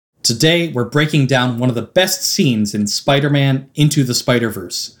today we're breaking down one of the best scenes in Spider-Man Into the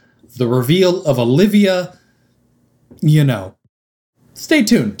Spider-Verse. The reveal of Olivia, Stay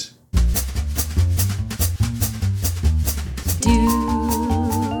tuned.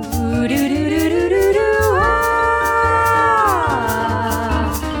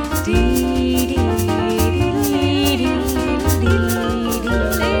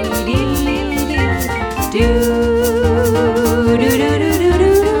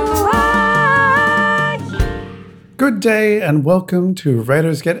 Good day and welcome to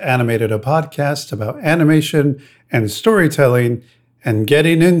Writers Get Animated, a podcast about animation and storytelling and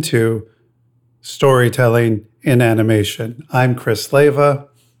getting into storytelling in animation. I'm Chris Leva.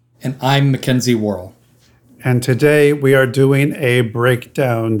 And I'm Mackenzie Worrell. And today we are doing a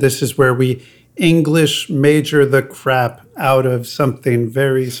breakdown. This is where we English major the crap out of something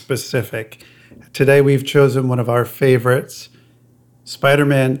very specific. Today we've chosen one of our favorites,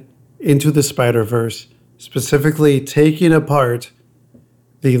 Spider-Man Into the Spider-Verse, specifically taking apart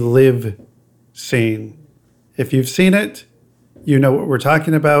the live scene. If you've seen it, you know what we're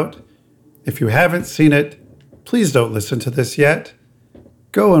talking about. If you haven't seen it, please don't listen to this yet.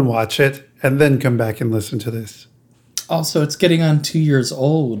 Go and watch it, and then come back and listen to this. Also, it's getting on 2 years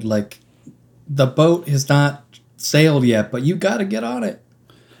old. Like, the boat has not sailed yet, but you got to get on it.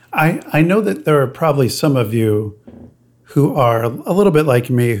 I know that there are probably some of you who are a little bit like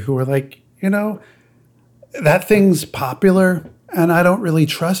me, who are like, that thing's popular, and I don't really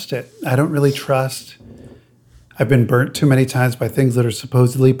trust it. I've been burnt too many times by things that are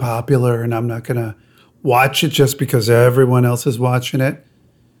supposedly popular, and I'm not going to watch it just because everyone else is watching it.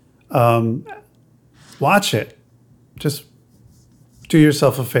 Watch it. Just do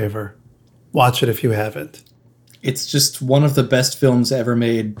yourself a favor. Watch it if you haven't. It's just one of the best films ever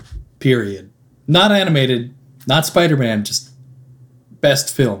made, period. Not animated, not Spider-Man, just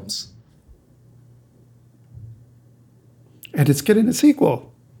best films. And it's getting a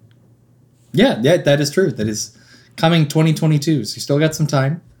sequel. Yeah, that is true. That is coming 2022, so you still got some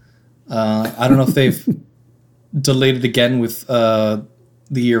time. I don't know if they've delayed it again with the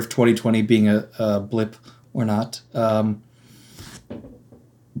year of 2020 being a blip or not.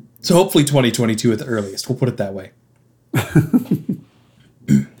 So hopefully 2022 at the earliest. We'll put it that way.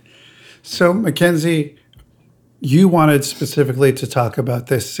 So, Mackenzie, you wanted specifically to talk about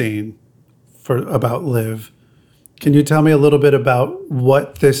this scene about Liv. Can you tell me a little bit about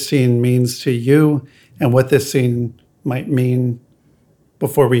what this scene means to you and what this scene might mean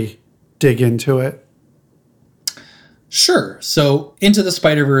before we dig into it? Sure. So, Into the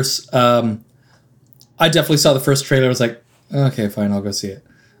Spider-Verse, I definitely saw the first trailer. I was like, okay, fine, I'll go see it.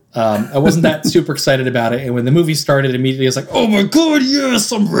 I wasn't that super excited about it. And when the movie started, immediately I was like, oh my God,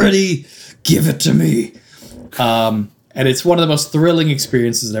 yes, I'm ready. Give it to me. And it's one of the most thrilling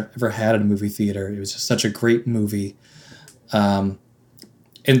experiences I've ever had in a movie theater. It was just such a great movie. And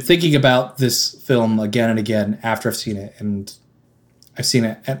thinking about this film again and again after I've seen it, and I've seen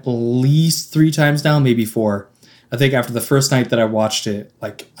it at least 3 times now, maybe 4. I think after the first night that I watched it,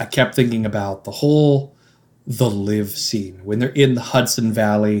 like I kept thinking about the live scene when they're in the Hudson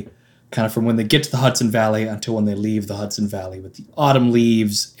Valley, kind of from when they get to the Hudson Valley until when they leave the Hudson Valley, with the autumn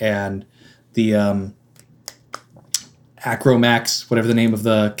leaves and the Acromax, whatever the name of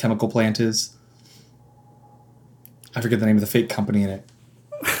the chemical plant is. I forget the name of the fake company in it.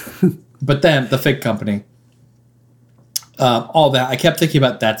 But then the fake company. All that. I kept thinking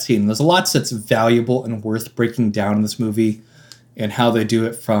about that scene. There's a lot that's valuable and worth breaking down in this movie, and how they do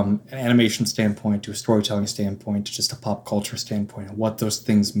it from an animation standpoint to a storytelling standpoint to just a pop culture standpoint, and what those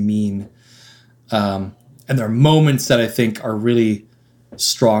things mean. And there are moments that I think are really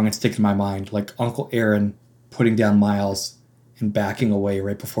strong and stick in my mind, like Uncle Aaron putting down Miles and backing away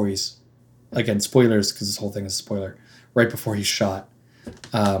right before he's, again, spoilers, because this whole thing is a spoiler, right before he's shot.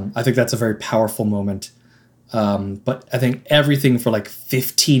 I think that's a very powerful moment. But I think everything for like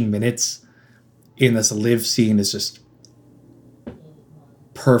 15 minutes in this live scene is just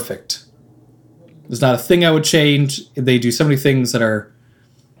perfect. There's not a thing I would change. They do so many things that are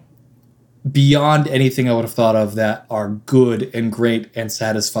beyond anything I would have thought of, that are good and great and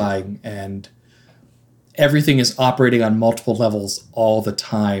satisfying, and everything is operating on multiple levels all the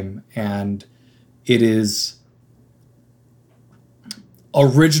time, and it is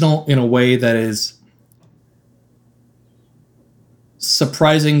original in a way that is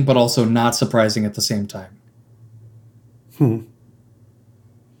surprising but also not surprising at the same time.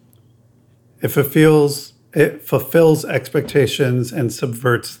 It fulfills expectations and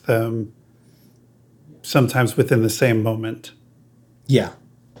subverts them, sometimes within the same moment. Yeah,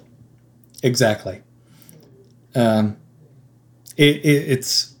 exactly.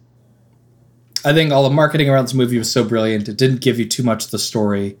 It's I think all the marketing around this movie was so brilliant. It didn't give you too much of the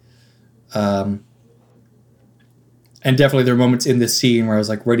story. And definitely there were moments in this scene where I was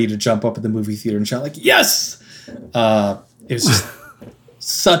like ready to jump up in the movie theater and shout like, yes! It was just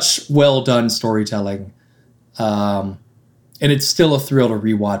such well done storytelling. And it's still a thrill to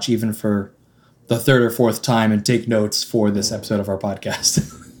rewatch even for the third or fourth time and take notes for this episode of our podcast.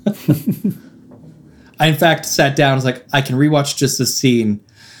 I, in fact, sat down and was like, I can rewatch just this scene,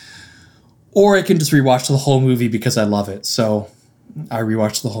 or I can just rewatch the whole movie because I love it. So I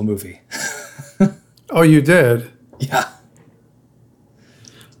rewatched the whole movie. Oh, you did? Yeah.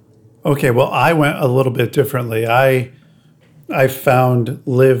 Okay, well, I went a little bit differently. I found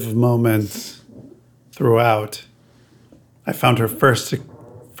Liv moments throughout. I found her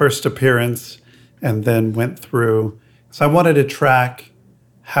first appearance and then went through. So I wanted to track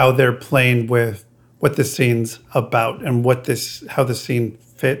how they're playing with what the scene's about and how the scene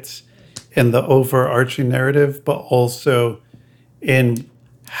fits in the overarching narrative, but also in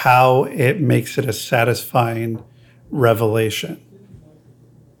how it makes it a satisfying revelation.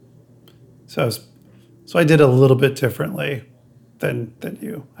 So I did a little bit differently than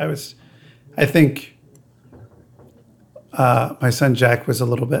you. I think my son Jack was a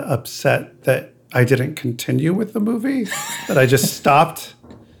little bit upset that I didn't continue with the movie, that I just stopped.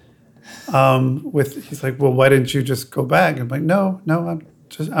 He's like, well, why didn't you just go back? I'm like, no,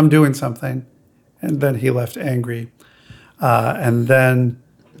 I'm doing something. And then he left angry. And then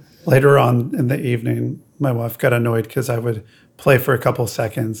later on in the evening, my wife got annoyed because I would play for a couple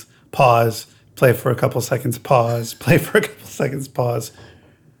seconds, pause, play for a couple seconds, pause, play for a couple seconds, pause,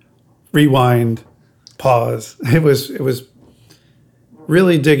 rewind, pause. It was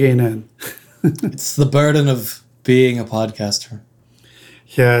really digging in. It's the burden of being a podcaster.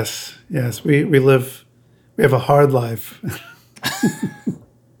 Yes, we have a hard life.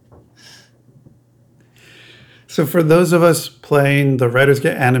 So for those of us playing the Writers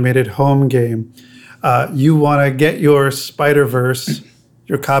Get Animated home game, you want to get your Spider-Verse,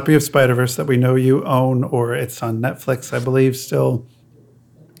 your copy of Spider-Verse that we know you own, or it's on Netflix, I believe, still,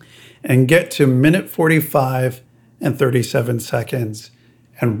 and get to minute 45 and 37 seconds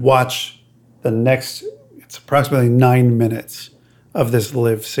and watch the next, it's approximately 9 minutes of this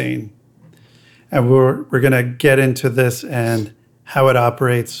Liv scene. And we're going to get into this and how it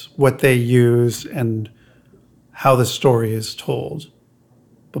operates, what they use, and how the story is told.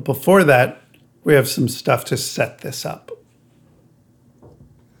 But before that, we have some stuff to set this up.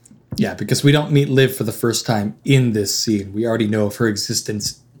 Yeah, because we don't meet Liv for the first time in this scene. We already know of her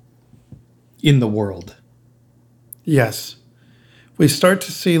existence in the world. Yes. We start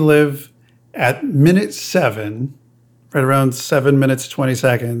to see Liv at minute 7, right around 7 minutes, 20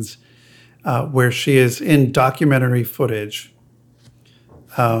 seconds, where she is in documentary footage.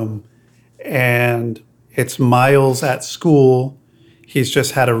 And it's Miles at school. He's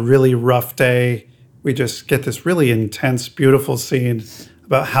just had a really rough day. We just get this really intense, beautiful scene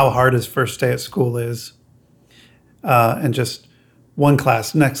about how hard his first day at school is. And just one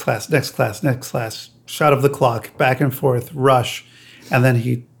class, next class, next class, next class, shot of the clock, back and forth, rush. And then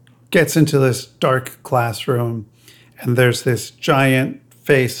he gets into this dark classroom, and there's this giant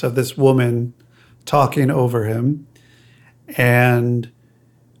face of this woman talking over him. And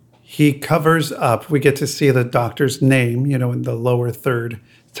he covers up. We get to see the doctor's name, in the lower third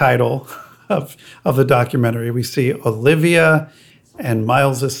title of the documentary. We see Olivia, and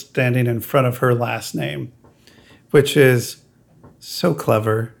Miles is standing in front of her last name, which is so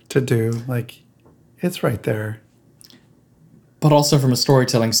clever to do. Like, it's right there. But also from a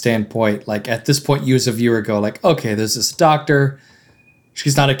storytelling standpoint, like at this point, you as a viewer go like, okay, there's this doctor.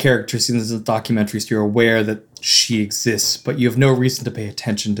 She's not a character seen as a documentary, so you're aware that she exists, but you have no reason to pay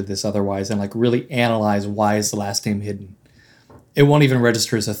attention to this otherwise and like really analyze why is the last name hidden. It won't even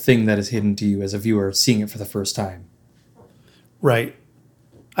register as a thing that is hidden to you as a viewer seeing it for the first time. Right.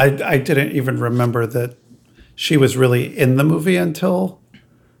 I didn't even remember that she was really in the movie until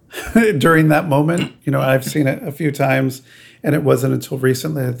during that moment. I've seen it a few times, and it wasn't until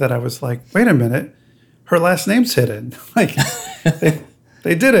recently that I was like, wait a minute, her last name's hidden. Like,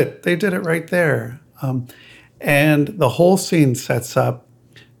 they did it. They did it right there. And the whole scene sets up,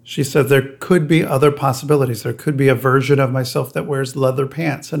 she said there could be other possibilities. There could be a version of myself that wears leather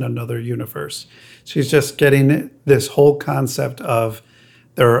pants in another universe. She's just getting this whole concept of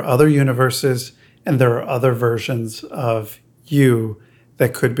there are other universes and there are other versions of you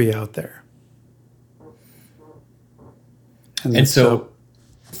that could be out there. And so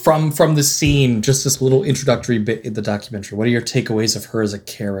from the scene, just this little introductory bit in the documentary, what are your takeaways of her as a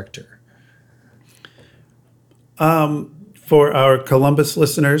character? For our Columbus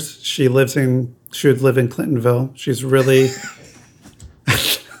listeners, she would live in Clintonville. She's really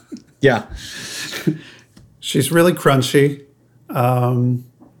Yeah. she's really crunchy.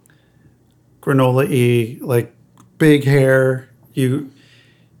 Granola-y, like big hair.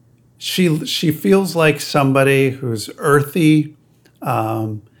 She feels like somebody who's earthy.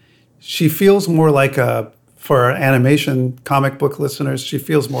 She feels more like for our animation comic book listeners, she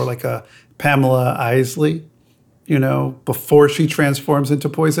feels more like a Pamela Isley, before she transforms into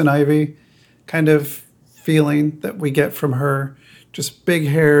Poison Ivy, kind of feeling that we get from her. Just big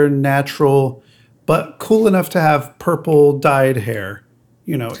hair, natural, but cool enough to have purple dyed hair,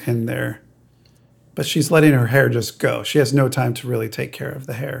 in there. But she's letting her hair just go. She has no time to really take care of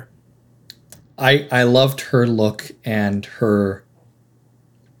the hair. I loved her look and her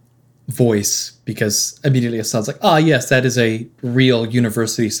voice because immediately it sounds like, yes, that is a real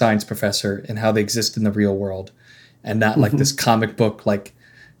university science professor and how they exist in the real world. And not like this comic book, like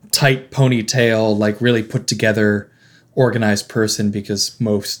tight ponytail, like really put together, organized person, because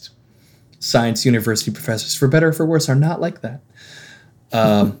most science university professors, for better or for worse, are not like that.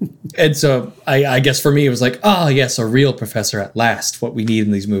 And so I guess for me, it was like, yes, a real professor at last, what we need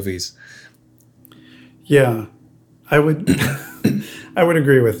in these movies. Yeah, I would I would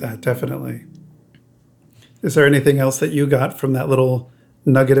agree with that, definitely. Is there anything else that you got from that little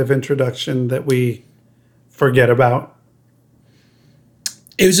nugget of introduction that we forget about?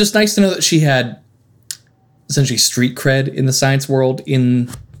 It was just nice to know that she had essentially street cred in the science world, in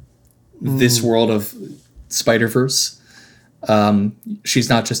this world of Spider-Verse. She's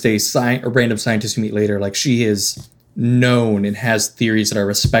not just a random scientist you meet later. Like, she is known and has theories that are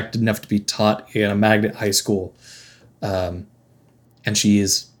respected enough to be taught in a magnet high school. And she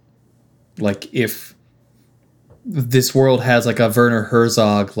is, like, if this world has like a Werner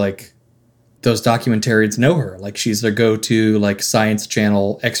Herzog, like, those documentarians know her. Like, she's their go-to, like, Science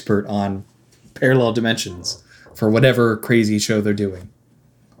Channel expert on parallel dimensions for whatever crazy show they're doing.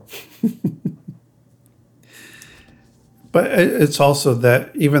 But it's also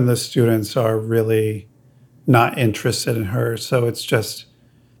that even the students are really not interested in her. So it's just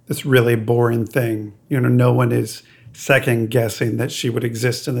this really boring thing. No one is second guessing that she would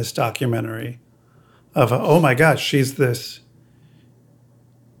exist in this documentary of, oh my gosh, she's this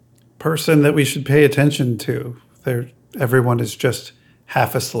person that we should pay attention to. Everyone is just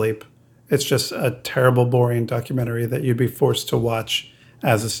half asleep. It's just a terrible, boring documentary that you'd be forced to watch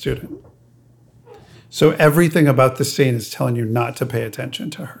as a student. So everything about the scene is telling you not to pay attention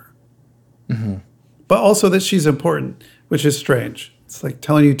to her. Mm-hmm. But also that she's important, which is strange. It's like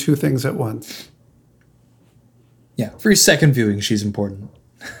telling you two things at once. Yeah, for your second viewing, she's important.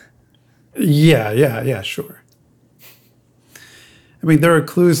 Yeah, sure. I mean, there are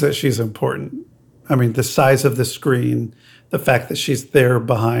clues that she's important. I mean, the size of the screen, the fact that she's there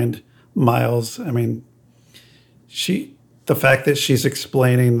behind Miles. I mean, the fact that she's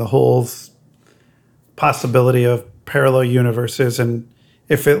explaining the whole possibility of parallel universes, and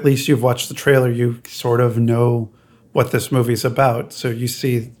if at least you've watched the trailer, you sort of know what this movie's about. So you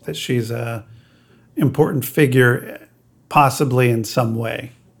see that she's a important figure, possibly in some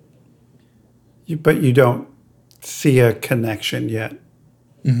way. But you don't see a connection yet.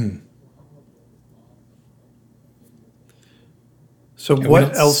 Mm-hmm. So and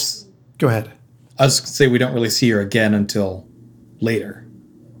what else? Go ahead. I was going to say we don't really see her again until later.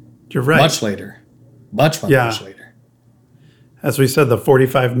 You're right. Much later. Much later. As we said, the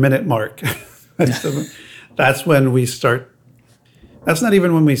 45-minute mark. That's when we start. That's not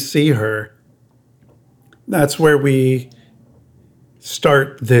even when we see her. That's where we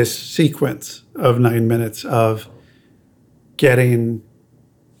start this sequence of 9 minutes of getting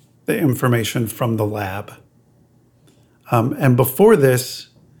the information from the lab. And before this,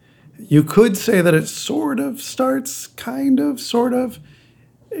 you could say that it sort of starts, sort of,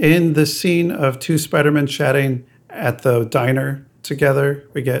 in the scene of two Spider-Men chatting at the diner together.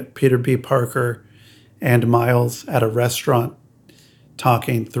 We get Peter B. Parker and Miles at a restaurant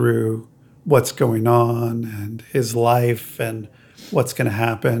talking through what's going on and his life and what's going to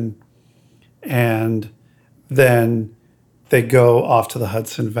happen. And then they go off to the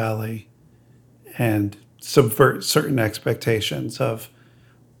Hudson Valley and subvert certain expectations of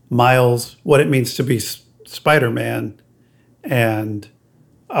Miles, what it means to be Spider-Man, and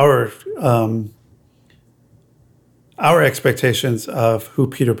our expectations of who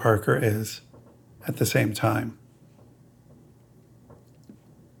Peter Parker is at the same time.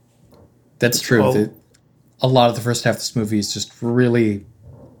 That's true. A lot of the first half of this movie is just really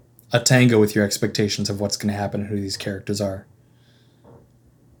a tango with your expectations of what's going to happen and who these characters are.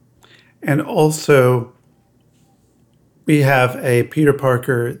 And also, we have a Peter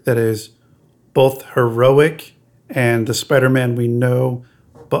Parker that is both heroic and the Spider-Man we know,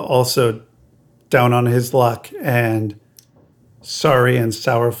 but also down on his luck and sorry and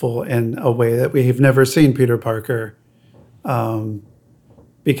sorrowful in a way that we've never seen Peter Parker.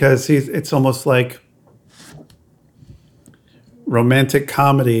 Because it's almost like romantic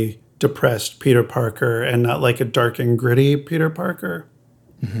comedy depressed Peter Parker and not like a dark and gritty Peter Parker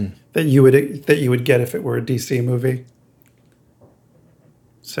that you would get if it were a DC movie.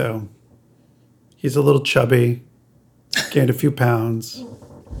 So he's a little chubby, gained a few pounds,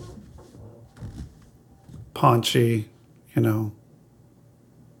 paunchy,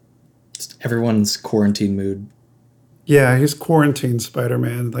 Just everyone's quarantine mood. Yeah, he's quarantined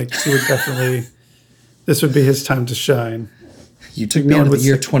Spider-Man. Like he would definitely, this would be his time to shine. You took me out of the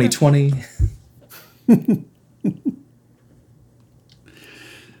year 2020.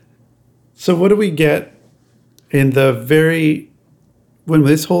 So what do we get in when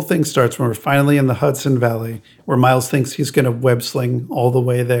this whole thing starts, when we're finally in the Hudson Valley, where Miles thinks he's going to web sling all the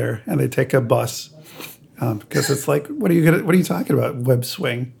way there, and they take a bus because it's like, what are you talking about? Web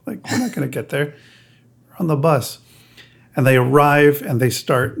swing? Like we're not going to get there. We're on the bus, and they arrive and they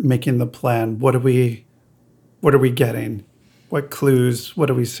start making the plan. What are we getting? What clues? What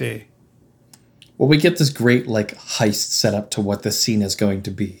do we see? Well, we get this great heist set up to what the scene is going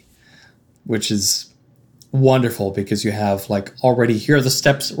to be, which is wonderful because you have already here are the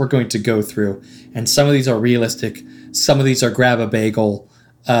steps that we're going to go through, and some of these are realistic, some of these are grab a bagel,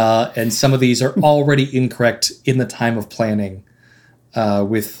 and some of these are already incorrect in the time of planning.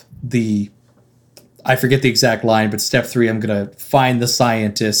 With I forget the exact line, but step 3, I'm gonna find the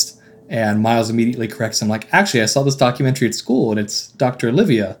scientist, and Miles immediately corrects him actually I saw this documentary at school and it's Dr.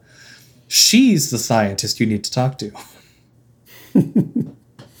 Olivia. She's the scientist you need to talk to.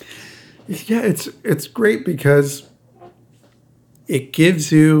 Yeah, it's great because it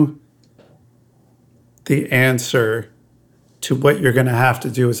gives you the answer to what you're going to have to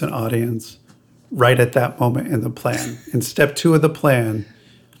do as an audience right at that moment in the plan. In step 2 of the plan,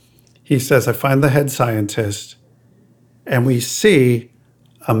 he says, I find the head scientist, and we see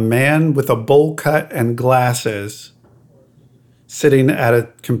a man with a bowl cut and glasses sitting at a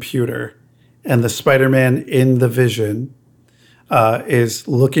computer, and the Spider-Man in the vision is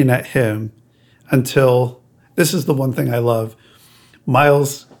looking at him until, this is the one thing I love,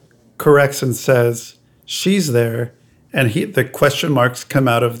 Miles corrects and says, she's there, and the question marks come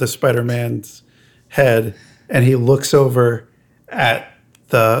out of the Spider-Man's head, and he looks over at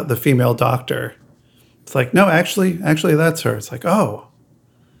the female doctor. It's like, no, actually that's her. It's like, oh.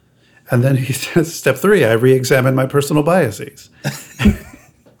 And then he says, step 3, I re-examine my personal biases.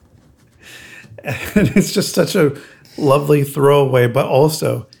 And it's just such a lovely throwaway, but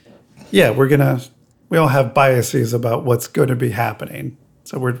also, yeah, we all have biases about what's going to be happening.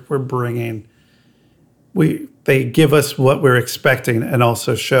 So they give us what we're expecting and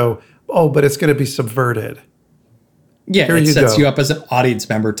also show, but it's going to be subverted. Yeah, it sets you up as an audience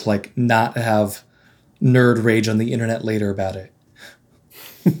member to not have nerd rage on the internet later about it.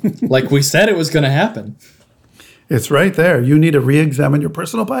 We said it was going to happen. It's right there. You need to re-examine your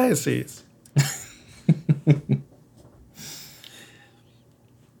personal biases.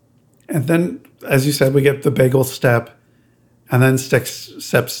 And then, as you said, we get the bagel step. And then step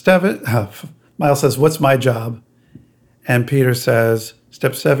 7, Miles says, what's my job? And Peter says,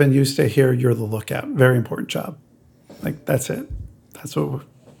 step 7, you stay here, you're the lookout. Very important job. That's it. That's what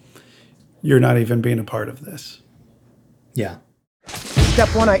you're not even being a part of this. Yeah.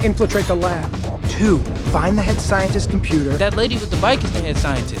 Step 1, I infiltrate the lab. 2, find the head scientist's computer. That lady with the bike is the head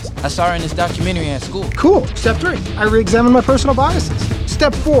scientist. I saw her in this documentary at school. Cool. Step 3, I re-examine my personal biases.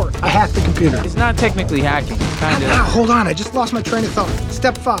 Step 4, I hack the computer. It's not technically hacking. Kind of. Hold on, I just lost my train of thought.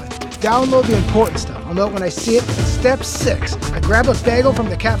 Step 5, download the important stuff. I'll know it when I see it. Step 6, I grab a bagel from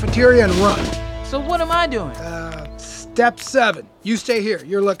the cafeteria and run. So what am I doing? Step 7, you stay here.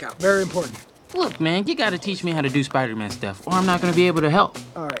 Your lookout. Very important. Look, man, you gotta teach me how to do Spider-Man stuff, or I'm not gonna be able to help.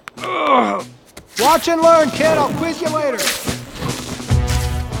 All right. Ugh. Watch and learn, kid. I'll quiz you later.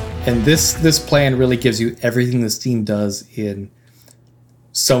 And this plan really gives you everything this scene does in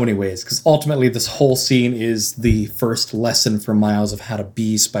so many ways, because ultimately this whole scene is the first lesson for Miles of how to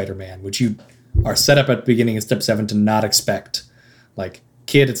be Spider-Man, which you are set up at the beginning of step 7 to not expect.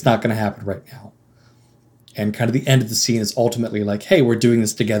 Kid, it's not going to happen right now. And kind of the end of the scene is ultimately hey, we're doing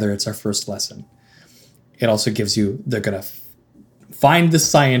this together. It's our first lesson. It also gives you, they're going to find the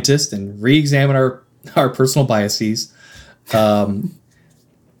scientist and re-examine our personal biases. Telling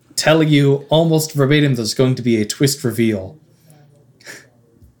you almost verbatim there's going to be a twist reveal.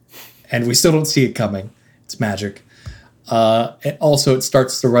 And we still don't see it coming. It's magic. And also, it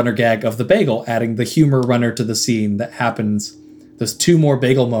starts the runner gag of the bagel, adding the humor runner to the scene that happens. There's 2 more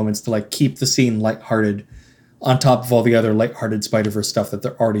bagel moments to like keep the scene lighthearted on top of all the other lighthearted Spider-Verse stuff that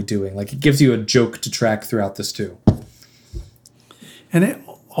they're already doing. Like, it gives you a joke to track throughout this too. And it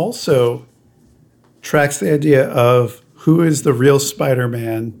also tracks the idea of who is the real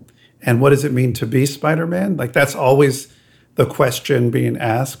Spider-Man and what does it mean to be Spider-Man? Like, that's always the question being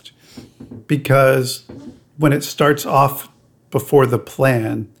asked, because when it starts off before the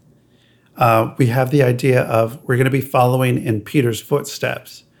plan, we have the idea of we're going to be following in Peter's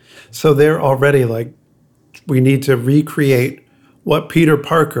footsteps. So they're already like, we need to recreate what Peter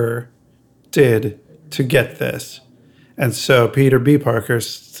Parker did to get this. And so Peter B. Parker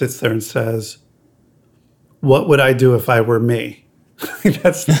sits there and says, what would I do if I were me?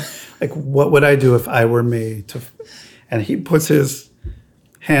 That's like, what would I do if I were me? And he puts his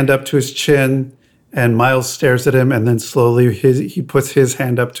hand up to his chin, and Miles stares at him, and then slowly he puts his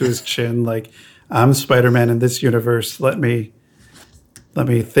hand up to his chin, like, I'm Spider-Man in this universe. Let me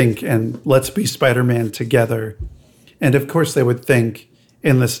think, and let's be Spider-Man together. And of course, they would think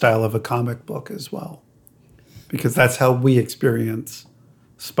in the style of a comic book as well, because that's how we experience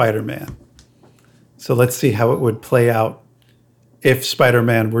Spider-Man. So let's see how it would play out if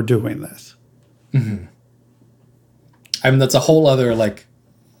Spider-Man were doing this. Mm-hmm. I mean, that's a whole other, like,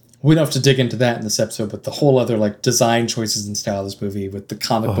 we don't have to dig into that in this episode, but the whole other, like, design choices and style of this movie with the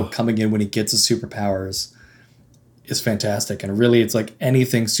comic book coming in when he gets his superpowers is fantastic. And really, it's like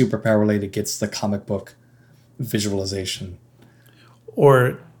anything superpower related gets the comic book visualization.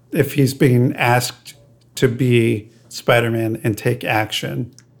 Or if he's being asked to be Spider-Man and take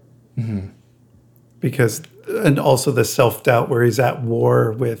action. Mm-hmm. Because, and also the self-doubt where he's at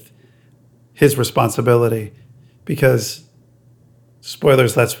war with his responsibility. Because,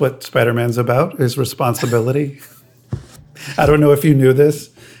 spoilers, that's what Spider-Man's about, his responsibility. I don't know if you knew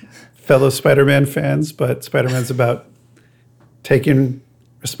this, fellow Spider-Man fans, but Spider-Man's about taking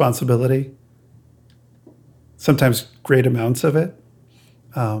responsibility, sometimes great amounts of it.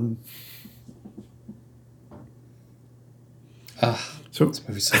 So this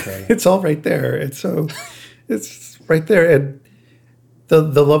movie's so great. It's all right there. It's right there. And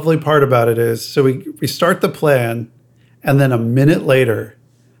the lovely part about it is, so we start the plan, and then a minute later,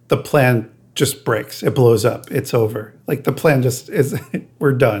 the plan just breaks. It blows up. It's over. Like, the plan just is,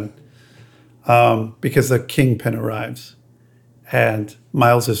 we're done. Because the Kingpin arrives, and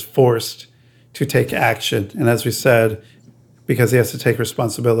Miles is forced to take action. And as we said, because he has to take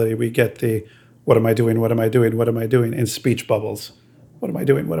responsibility, we get the, what am I doing? What am I doing? What am I doing? In speech bubbles. What am I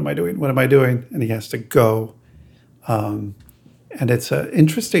doing? What am I doing? What am I doing? And he has to go. And it's an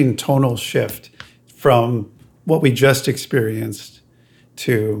interesting tonal shift from what we just experienced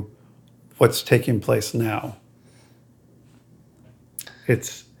to what's taking place now.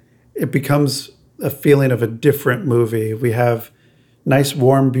 It becomes a feeling of a different movie. We have nice,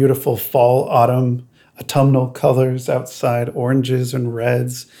 warm, beautiful fall, autumn, autumnal colors outside, oranges and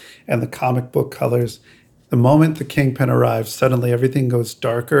reds, and the comic book colors. The moment the Kingpin arrives, suddenly everything goes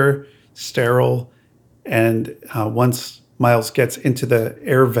darker, sterile, and once Miles gets into the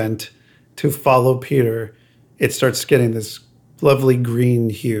air vent to follow Peter, it starts getting this lovely green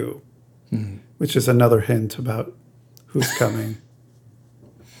hue, which is another hint about who's coming.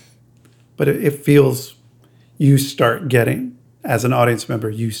 But it feels, you start getting, as an audience member,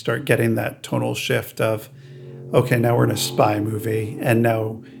 you start getting that tonal shift of, okay, now we're in a spy movie, and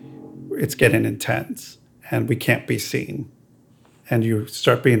now it's getting intense, and we can't be seen. And you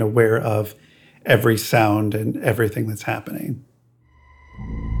start being aware of every sound and everything that's happening.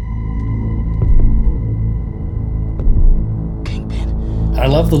 Kingpin. I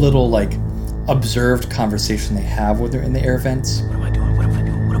love the little, like, observed conversation they have when they're in the air vents. What am I doing? What am I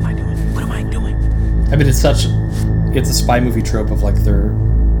doing? What am I doing? What am I doing? I mean, it's a spy movie trope of, like, they're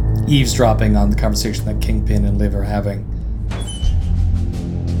eavesdropping on the conversation that Kingpin and Liv are having.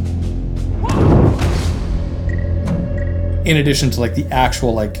 In addition to, like, the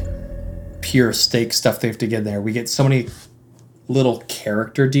actual, like, pure stake stuff they have to get there, we get so many little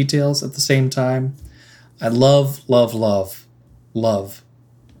character details at the same time. I love that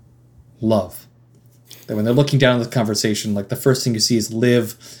when they're looking down at the conversation, like, the first thing you see is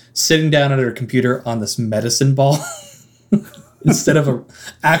Liv sitting down at her computer on this medicine ball instead of an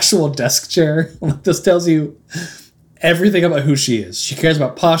actual desk chair. Like, this tells you everything about who she is. She cares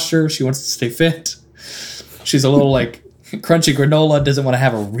about posture. She wants to stay fit. She's a little, like, crunchy granola, doesn't want to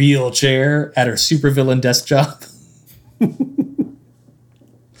have a real chair at her supervillain desk job.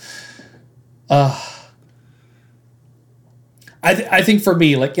 I think for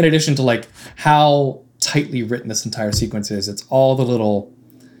me, like, in addition to, like, how tightly written this entire sequence is. It's all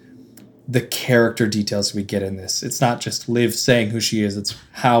the character details we get in this. It's not just Liv saying who she is. It's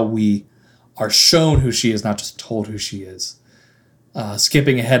how we are shown who she is, not just told who she is.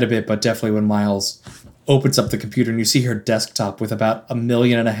 Skipping ahead a bit, but definitely when Miles opens up the computer and you see her desktop with about 1.5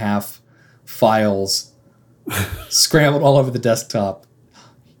 million files scrambled all over the desktop.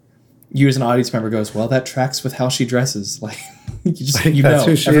 You as an audience member goes, well, that tracks with how she dresses. Like, you that's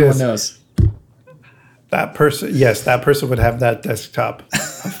know, who she everyone is. knows. That person would have that desktop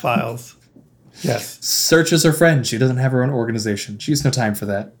of files. Yes. Search is her friend. She doesn't have her own organization. She has no time for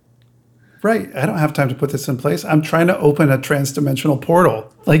that. Right. I don't have time to put this in place. I'm trying to open a trans-dimensional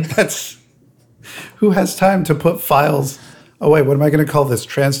portal. Like, that's... Who has time to put files... Oh, wait, what am I going to call this?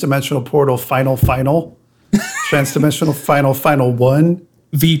 Trans-dimensional portal final? Trans-dimensional final 1?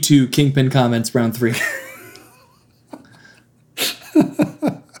 V2 Kingpin comments round 3.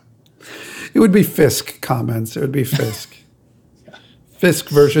 It would be Fisk comments. It would be Fisk. Fisk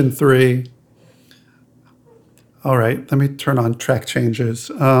version 3. All right, let me turn on track changes.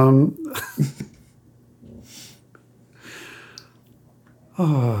 Or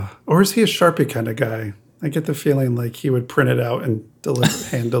is he a Sharpie kind of guy? I get the feeling like he would print it out and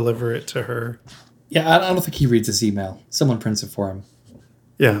hand deliver it to her. Yeah, I don't think he reads his email. Someone prints it for him.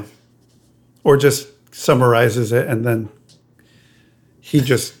 Yeah. Or just summarizes it and then he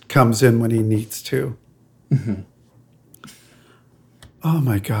just comes in when he needs to. Mm-hmm. Oh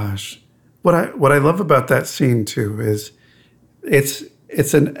my gosh. What I love about that scene too is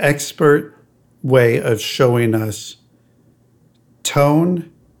it's an expert way of showing us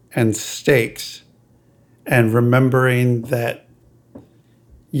tone and stakes and remembering that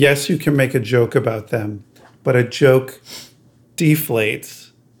yes, you can make a joke about them, but a joke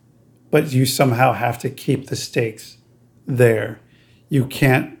deflates, but you somehow have to keep the stakes there. You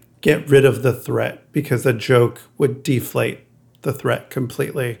can't get rid of the threat because the joke would deflate the threat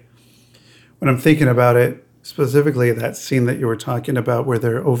completely. When I'm thinking about it, specifically that scene that you were talking about where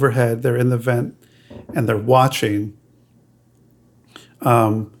they're overhead, they're in the vent, and they're watching,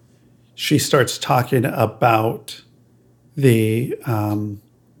 she starts talking about the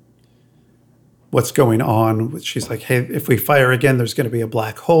what's going on. She's like, hey, if we fire again, there's going to be a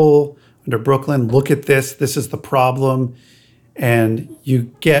black hole under Brooklyn. Look at this. This is the problem. And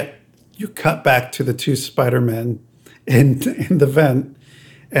you cut back to the two Spider-Men in the vent,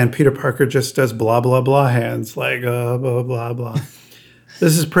 and Peter Parker just does blah, blah, blah hands, like blah, blah, blah.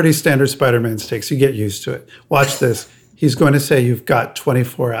 This is pretty standard Spider-Man stakes. You get used to it. Watch this. He's going to say, you've got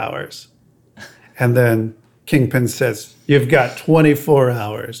 24 hours. And then Kingpin says, you've got 24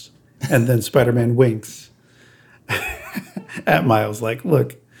 hours. And then Spider-Man winks at Miles, like,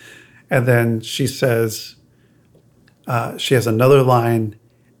 look. And then she says, she has another line,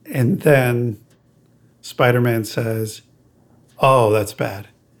 and then Spider-Man says, oh, that's bad.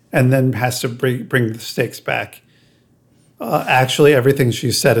 And then has to bring the stakes back. Actually, everything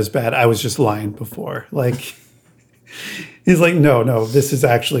she said is bad. I was just lying before. Like, he's like, no, this is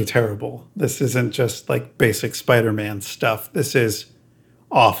actually terrible. This isn't just like basic Spider-Man stuff. This is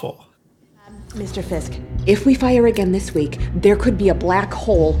awful. Mr. Fisk, if we fire again this week, there could be a black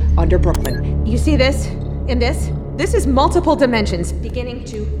hole under Brooklyn. You see this? In this? This is multiple dimensions beginning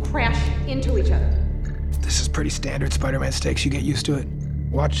to crash into each other. This is pretty standard Spider-Man stakes. You get used to it.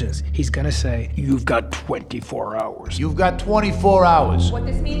 Watch this. He's gonna say, you've got 24 hours. You've got 24 hours. What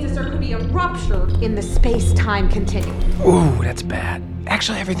this means is there could be a rupture in the space-time continuum. Ooh, that's bad.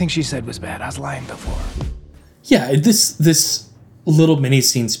 Actually, everything she said was bad. I was lying before. Yeah, this little mini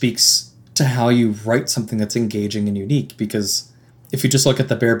scene speaks to how you write something that's engaging and unique, because if you just look at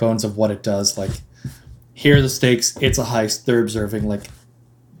the bare bones of what it does, like, here are the stakes, it's a heist, they're observing, like,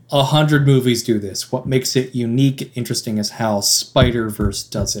 100 movies do this. What makes it unique and interesting is how Spider-Verse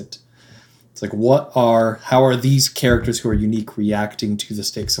does it. It's like, how are these characters who are unique reacting to the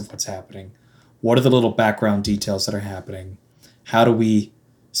stakes of what's happening? What are the little background details that are happening? How do we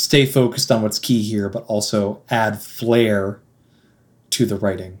stay focused on what's key here, but also add flair to the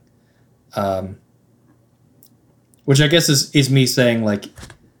writing? Which I guess is me saying, like,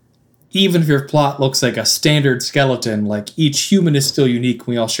 even if your plot looks like a standard skeleton, like, each human is still unique.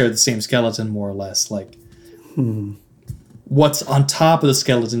 We all share the same skeleton, more or less. Like, what's on top of the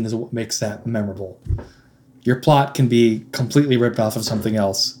skeleton is what makes that memorable. Your plot can be completely ripped off of something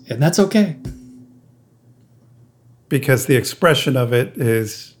else, and that's okay. Because the expression of it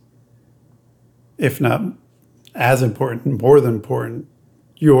is, if not as important, more than important,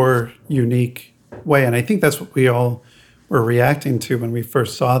 your unique way. And I think that's what we all were reacting to when we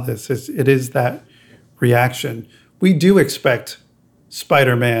first saw this. It is that reaction. We do expect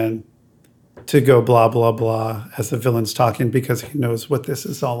Spider-Man to go blah, blah, blah as the villain's talking because he knows what this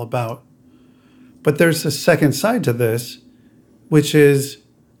is all about. But there's a second side to this, which is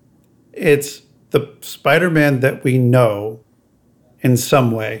it's the Spider-Man that we know in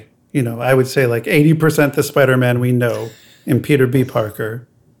some way. You know, I would say like 80% the Spider-Man we know in Peter B. Parker.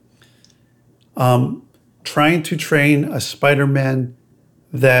 Trying to train a Spider-Man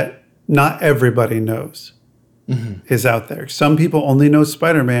that not everybody knows is out there. Some people only know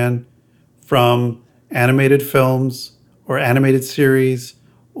Spider-Man from animated films or animated series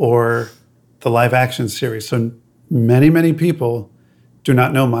or the live action series. So many, many people do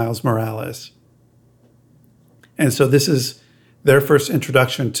not know Miles Morales. And so this is their first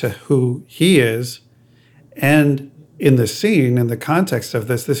introduction to who he is. And in the scene, in the context of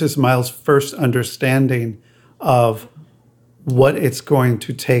this, this is Miles' first understanding of what it's going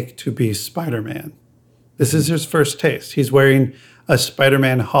to take to be Spider-Man. This is his first taste. He's wearing a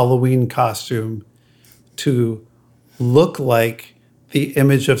Spider-Man Halloween costume to look like the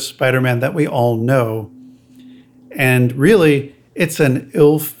image of Spider-Man that we all know. And really, it's an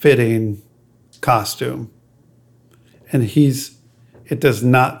ill-fitting costume. And it does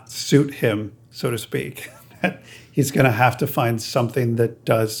not suit him, so to speak. He's going to have to find something that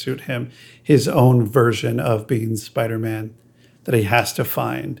does suit him, his own version of being Spider-Man that he has to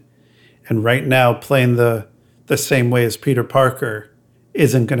find. And right now, playing the same way as Peter Parker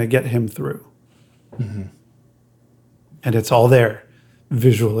isn't going to get him through. Mm-hmm. And it's all there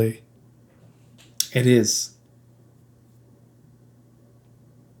visually. It is.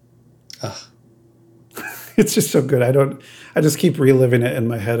 It's just so good. I just keep reliving it in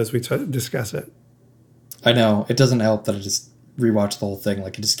my head as we discuss it. I know. It doesn't help that I just rewatch the whole thing.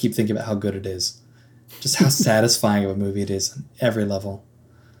 Like, I just keep thinking about how good it is. Just how satisfying of a movie it is on every level.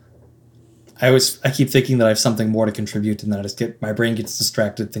 I keep thinking that I have something more to contribute, and then my brain gets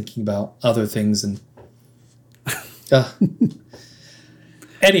distracted thinking about other things. And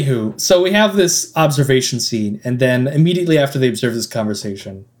anywho, so we have this observation scene, and then immediately after they observe this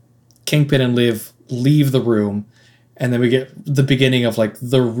conversation, Kingpin and Liv leave the room, and then we get the beginning of like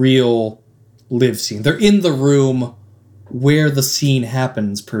the real Liv scene. They're in the room where the scene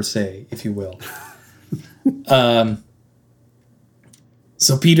happens, per se, if you will.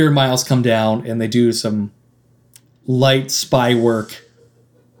 So Peter and Miles come down and they do some light spy work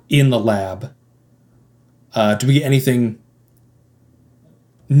in the lab. Do we get anything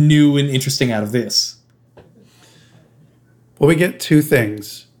new and interesting out of this? Well, we get two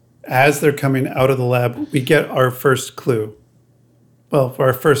things. As they're coming out of the lab, we get our first clue. Well,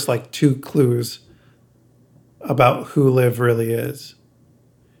 our first two clues about who Liv really is.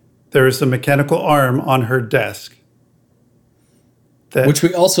 There is a mechanical arm on her desk. Which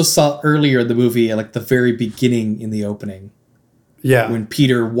we also saw earlier in the movie, like the very beginning in the opening. Yeah. When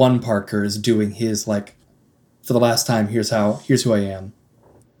Peter 1 Parker is doing his, like, for the last time, here's who I am.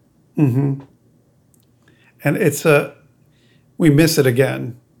 Mm-hmm. And we miss it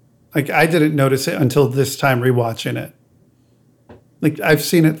again. Like, I didn't notice it until this time rewatching it. Like, I've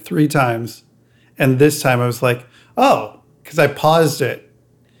seen it 3 times. And this time I was like, oh, because I paused it.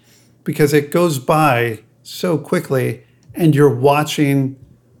 Because it goes by so quickly, and you're watching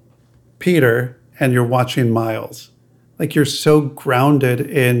Peter and you're watching Miles. Like, you're so grounded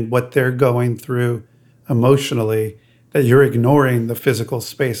in what they're going through emotionally that you're ignoring the physical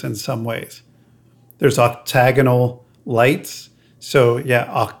space in some ways. There's octagonal lights. So,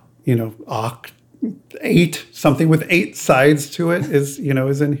 yeah, 8, something with 8 sides to it is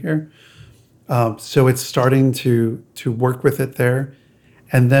in here. So it's starting to work with it there.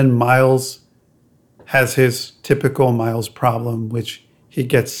 And then Miles has his typical Miles problem, which he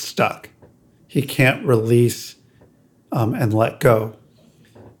gets stuck. He can't release and let go.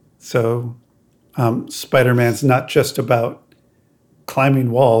 So Spider-Man's not just about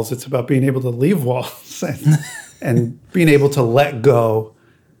climbing walls. It's about being able to leave walls and being able to let go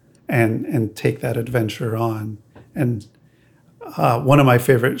and take that adventure on. And one of my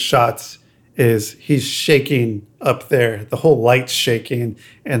favorite shots is he's shaking up there. The whole light's shaking.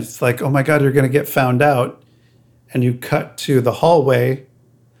 And it's like, oh my God, you're going to get found out. And you cut to the hallway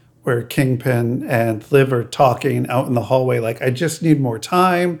where Kingpin and Liv are talking out in the hallway. Like, I just need more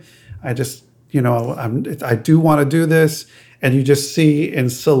time. I just, I do want to do this. And you just see in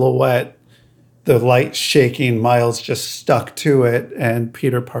silhouette the light shaking, Miles just stuck to it, and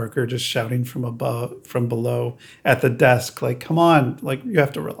Peter Parker just shouting from below at the desk, like, come on, like, you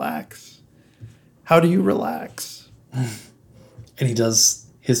have to relax. How do you relax? And he does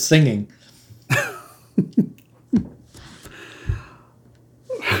his singing.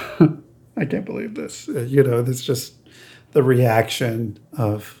 I can't believe this. It's just the reaction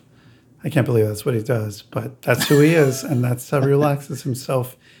of I can't believe that's what he does, but that's who he is, and that's how he relaxes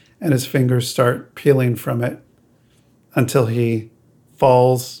himself, and his fingers start peeling from it until he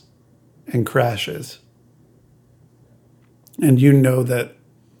falls and crashes. And you know that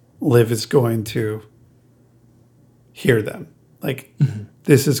Liv is going to hear them. Like,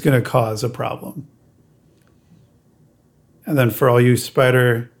 this is going to cause a problem. And then for all you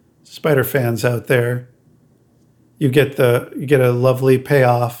Spider fans out there, you get a lovely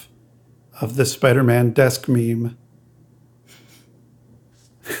payoff of the Spider-Man desk meme.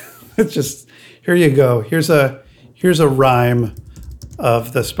 It's just, here you go. Here's a rhyme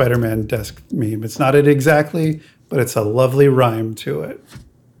of the Spider-Man desk meme. It's not it exactly, but it's a lovely rhyme to it.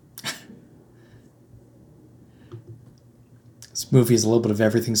 This movie has a little bit of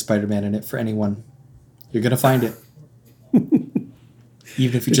everything Spider-Man in it for anyone. You're going to find it.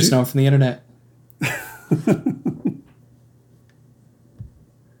 Even if you just know it from the internet.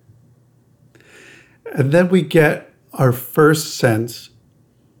 And then we get our first sense,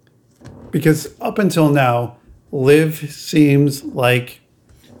 because up until now, Liv seems like,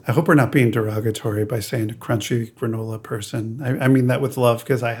 I hope we're not being derogatory by saying a crunchy granola person. I mean that with love,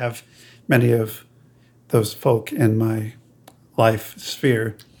 because I have many of those folk in my life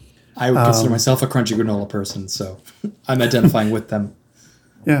sphere. I would consider myself a crunchy granola person, so I'm identifying with them.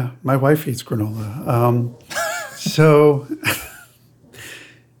 Yeah, my wife eats granola. So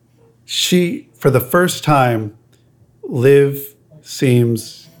she, for the first time, Liv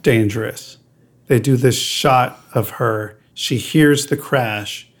seems dangerous. They do this shot of her. She hears the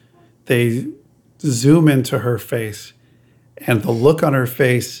crash. They zoom into her face, and the look on her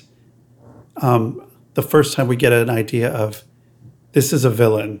face, the first time we get an idea of, this is a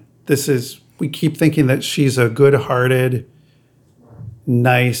villain. We keep thinking that she's a good-hearted,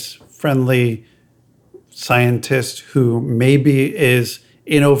 nice, friendly scientist who maybe is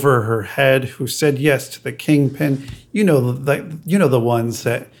in over her head, who said yes to the Kingpin. You know the ones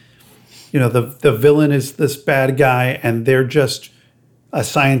that, the villain is this bad guy, and they're just a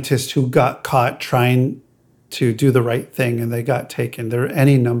scientist who got caught trying to do the right thing, and they got taken. There are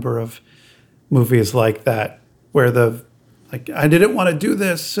any number of movies like that where I didn't want to do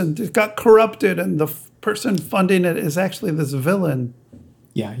this, and it got corrupted, and the person funding it is actually this villain.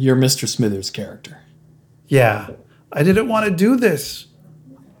 Yeah, you're Mr. Smithers' character. Yeah, I didn't want to do this.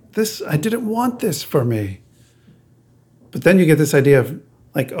 I didn't want this for me. But then you get this idea of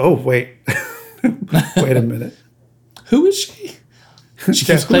oh, wait. Wait a minute. Who is she? She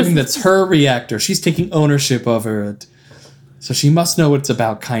keeps claiming that's her reactor. She's taking ownership over it. So she must know what it's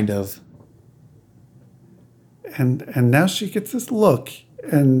about, kind of. And now she gets this look.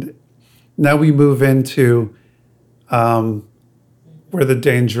 And now we move into where the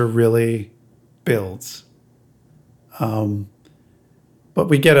danger really builds. But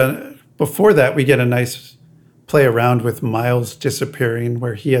before that, we get a nice play around with Miles disappearing,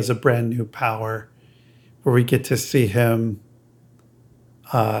 where he has a brand new power, where we get to see him,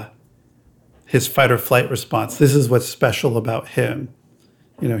 his fight or flight response. This is what's special about him.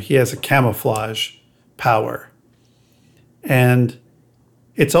 He has a camouflage power. And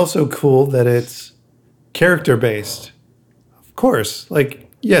it's also cool that it's character-based. Of course,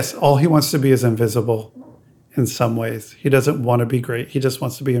 yes, all he wants to be is invisible in some ways. He doesn't want to be great. He just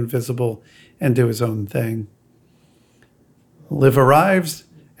wants to be invisible and do his own thing. Liv arrives,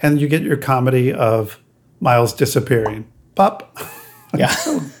 and you get your comedy of Miles disappearing. Pop. Yeah.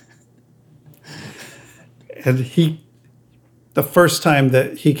 And the first time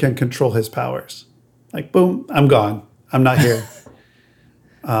that he can control his powers, boom, I'm gone. I'm not here.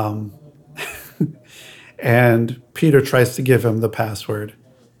 And Peter tries to give him the password,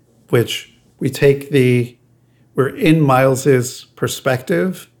 which we're in Miles's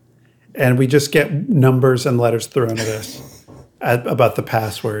perspective, and we just get numbers and letters thrown at us about the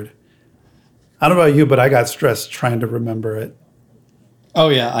password. I don't know about you, but I got stressed trying to remember it. Oh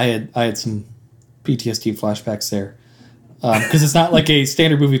yeah, I had some PTSD flashbacks there, because it's not like a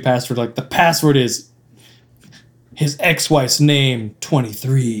standard movie password. Like, the password is his ex-wife's name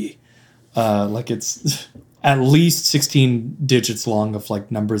 23. It's at least 16 digits long of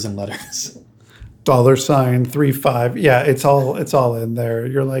numbers and letters. $35. Yeah, it's all in there.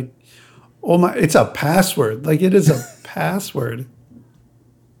 You're like, oh my, it's a password. It is a password.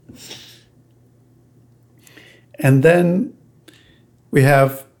 And then we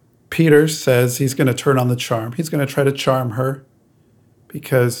have Peter says he's going to turn on the charm. He's going to try to charm her,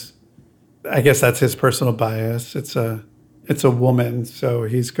 because I guess that's his personal bias. It's a woman, so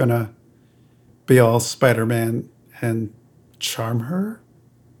he's going to be all Spider-Man and charm her.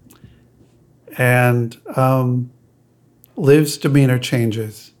 And Liv's demeanor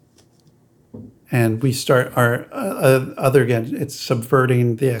changes. And we start our other, again, it's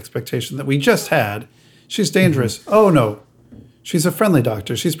subverting the expectation that we just had. She's dangerous. Oh, no. She's a friendly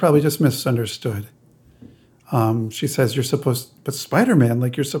doctor. She's probably just misunderstood. She says, but Spider-Man,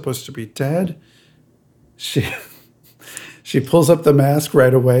 like, you're supposed to be dead. She pulls up the mask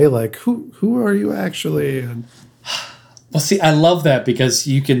right away, like, who are you actually? And well, see, I love that because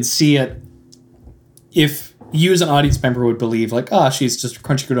you can see it. If you as an audience member would believe, like, she's just a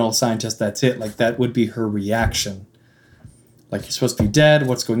crunchy granola scientist, that's it. Like, that would be her reaction. Like, you're supposed to be dead.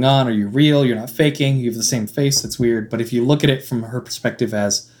 What's going on? Are you real? You're not faking. You have the same face. That's weird. But if you look at it from her perspective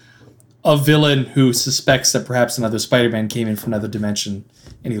as a villain who suspects that perhaps another Spider-Man came in from another dimension,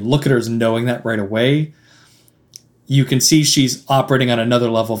 and you look at her as knowing that right away, you can see she's operating on another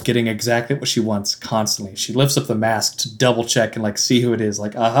level of getting exactly what she wants constantly. She lifts up the mask to double check and, like, see who it is.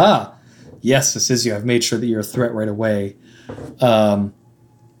 Like, aha, yes, this is you. I've made sure that you're a threat right away. And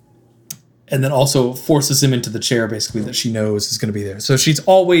then also forces him into the chair, basically, that she knows is going to be there. So she's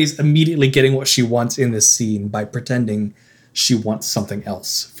always immediately getting what she wants in this scene by pretending she wants something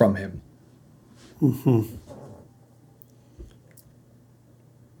else from him. Mm-hmm.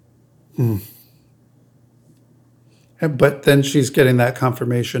 But then she's getting that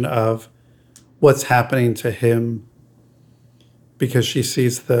confirmation of what's happening to him because she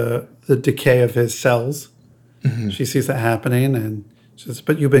sees the decay of his cells. Mm-hmm. She sees that happening and she says,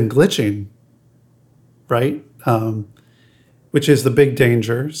 but you've been glitching, right? Which is the big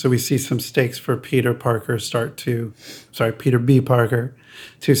danger. So we see some stakes for Peter B. Parker to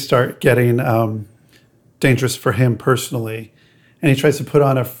start getting dangerous for him personally. And he tries to put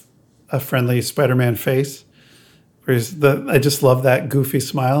on a friendly Spider-Man face. I just love that goofy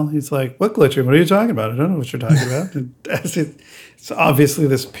smile. He's like, what glitching? What are you talking about? I don't know what you're talking about. And it's obviously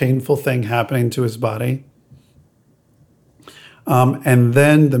this painful thing happening to his body. And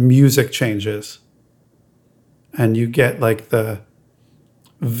then the music changes. And you get like the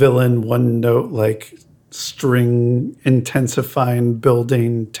villain one note, like string intensifying,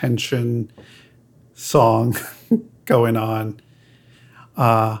 building tension song going on.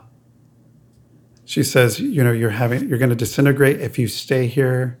 She says, you're going to disintegrate if you stay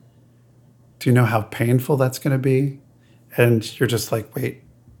here. Do you know how painful that's going to be? And you're just like,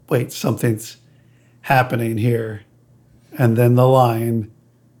 wait, something's happening here. And then the line,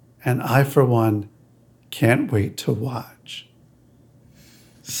 and I, for one, can't wait to watch.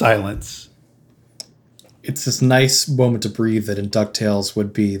 Silence. It's this nice moment to breathe that in DuckTales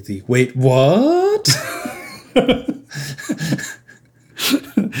would be the, wait, what?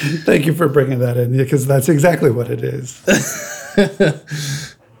 Thank you for bringing that in, because that's exactly what it is.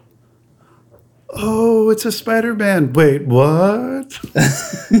 Oh, it's a Spider-Man. Wait, what?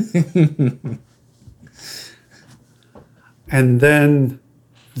 And then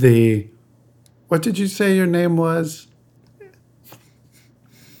what did you say your name was?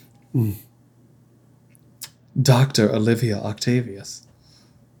 Dr. Olivia Octavius.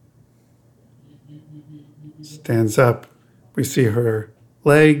 Stands up. We see her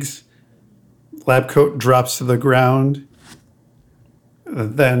legs. Lab coat drops to the ground.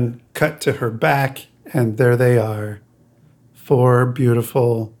 Then cut to her back, and there they are. 4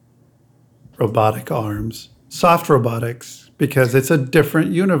 beautiful robotic arms. Soft robotics, because it's a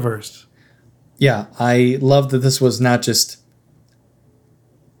different universe. Yeah, I love that this was not just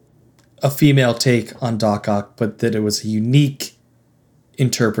a female take on Doc Ock, but that it was a unique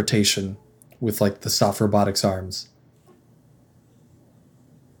interpretation with like the soft robotics arms.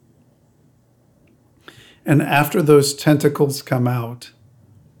 And after those tentacles come out,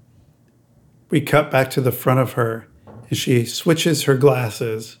 we cut back to the front of her, and she switches her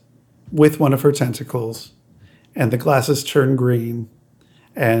glasses with one of her tentacles, and the glasses turn green,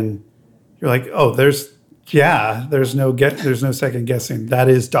 and you're like, oh, there's no second guessing. That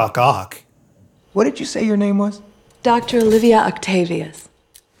is Doc Ock. What did you say your name was? Dr. Olivia Octavius.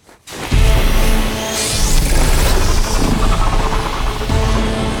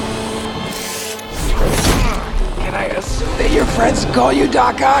 Can I assume that your friends call you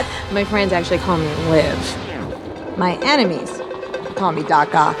Doc Ock? My friends actually call me Liv. My enemies call me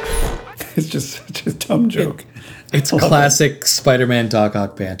Doc Ock. It's just such a dumb joke. It's classic Spider-Man Doc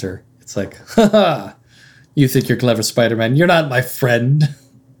Ock banter. It's like, haha, you think you're clever, Spider-Man. You're not my friend.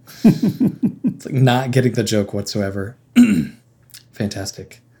 It's like not getting the joke whatsoever.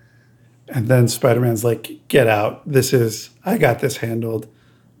 Fantastic. And then Spider-Man's like, get out. I got this handled.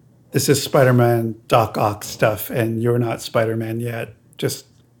 This is Spider-Man Doc Ock stuff, and you're not Spider-Man yet. Just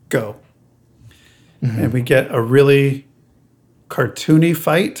go. Mm-hmm. And we get a really cartoony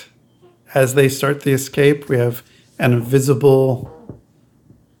fight as they start the escape. We have an invisible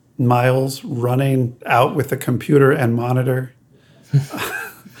Miles running out with a computer and monitor.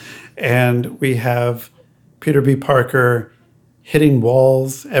 And we have Peter B. Parker hitting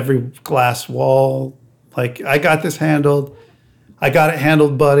walls, every glass wall. Like, I got this handled. I got it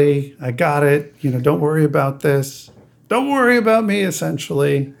handled, buddy. I got it. You know, don't worry about this. Don't worry about me,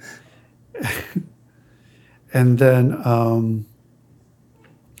 essentially. And then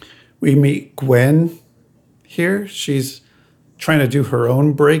we meet Gwen here. She's trying to do her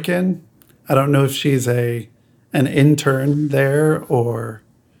own break-in. I don't know if she's an intern there, or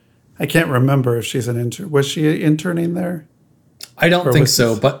I can't remember if she's an intern. Was she interning there? I don't think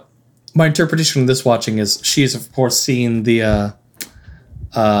so, but my interpretation of this watching is she's, of course, seen the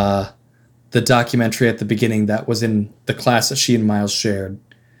documentary at the beginning that was in the class that she and Miles shared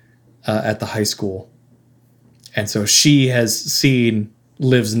at the high school. And so she has seen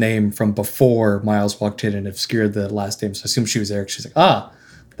Liv's name from before Miles walked in and obscured the last name. So I assume she was there. She's like,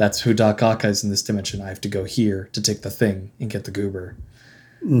 that's who Doc Ock is in this dimension. I have to go here to take the thing and get the goober.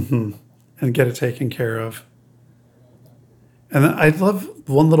 Mm-hmm. And get it taken care of. And I love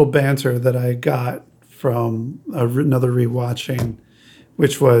one little banter that I got from another rewatching,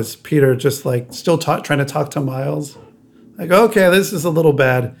 which was Peter just like still trying to talk to Miles. Like, okay, this is a little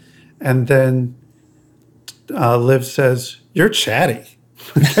bad. And then Liv says, "You're chatty."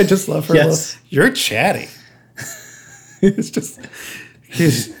 I just love her. Yes. You're chatty. It's just,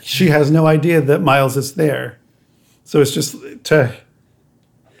 she has no idea that Miles is there. So it's just to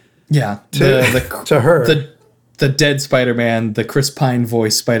her. The dead Spider-Man, the Chris Pine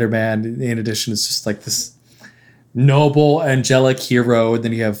voice Spider-Man, in addition, is just like this noble, angelic hero. And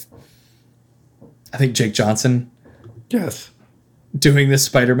then you have, I think, Jake Johnson. Yes. Doing this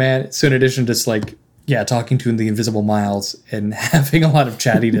Spider-Man. So in addition to just like, talking to the invisible Miles and having a lot of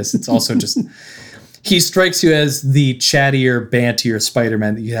chattiness, it's also just, he strikes you as the chattier, bantier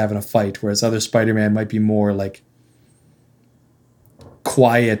Spider-Man that you have in a fight, whereas other Spider-Man might be more like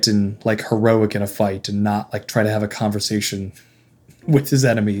quiet and like heroic in a fight and not like try to have a conversation with his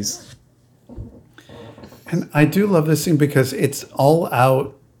enemies. And I do love this scene because it's all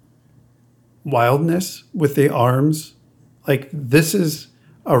out wildness with the arms. Like, this is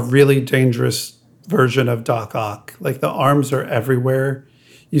a really dangerous version of Doc Ock. Like, the arms are everywhere.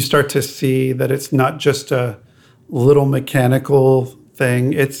 You start to see that it's not just a little mechanical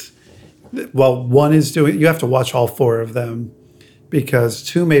thing. It's, well, one is doing, you have to watch all four of them, because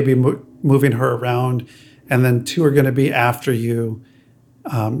two may be moving her around, and then two are going to be after you.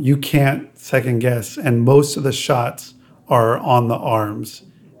 You can't second guess. And most of the shots are on the arms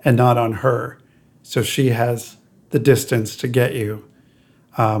and not on her. So she has the distance to get you.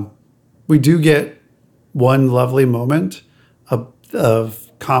 We do get one lovely moment of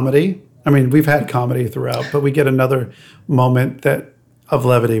comedy. I mean, we've had comedy throughout, but we get another moment of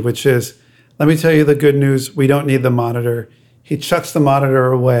levity, which is, let me tell you the good news. We don't need the monitor. He chucks the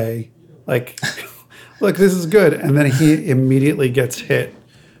monitor away. Like, look, this is good. And then he immediately gets hit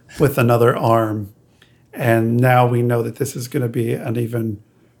with another arm. And now we know that this is going to be an even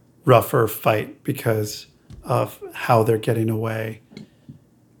rougher fight because of how they're getting away.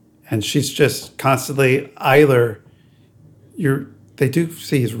 And she's just constantly they do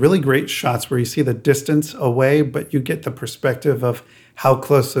see these really great shots where you see the distance away, but you get the perspective of how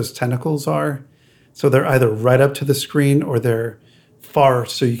close those tentacles are. So they're either right up to the screen or they're far,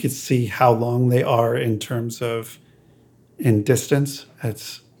 so you can see how long they are in terms of in distance.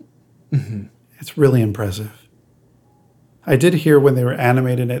 It's really impressive. I did hear when they were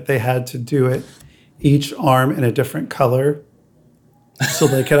animating it, they had to do it each arm in a different color so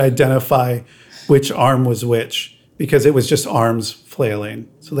they could identify which arm was which, because it was just arms flailing.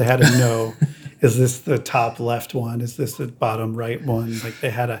 So they had to know, is this the top left one? Is this the bottom right one? Like,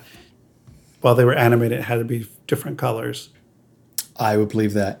 they had while they were animating, it had to be different colors. I would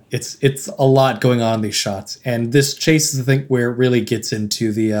believe that. It's a lot going on in these shots. And this chase is, I think, where it really gets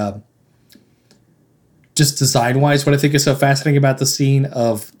into the, just design-wise, what I think is so fascinating about the scene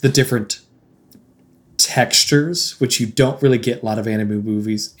of the different textures, which you don't really get in a lot of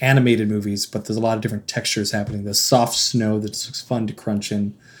animated movies, but there's a lot of different textures happening. The soft snow that just looks fun to crunch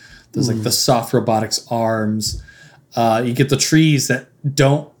in. There's like the soft robotics arms. You get the trees that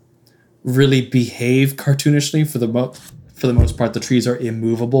don't really behave cartoonishly for the most part. The trees are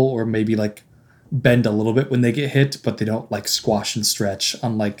immovable or maybe like bend a little bit when they get hit, but they don't like squash and stretch,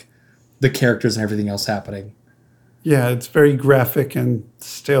 unlike the characters and everything else happening. Yeah, it's very graphic and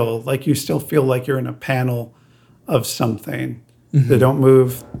still. Like, you still feel like you're in a panel of something. Mm-hmm. They don't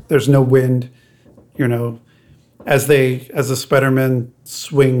move. There's no wind. You know, as the Spider-Men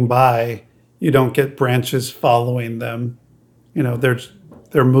swing by, you don't get branches following them. You know,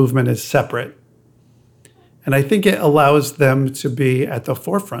 their movement is separate. And I think it allows them to be at the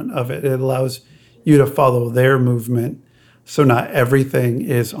forefront of it. It allows you to follow their movement, so not everything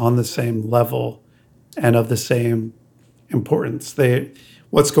is on the same level and of the same importance.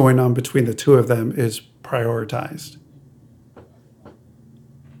 What's going on between the two of them is prioritized.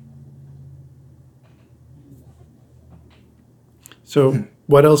 So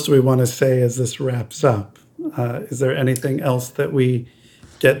what else do we want to say as this wraps up? Is there anything else that we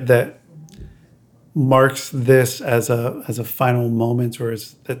get that marks this as a final moment, or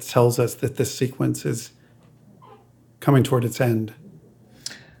that tells us that this sequence is coming toward its end?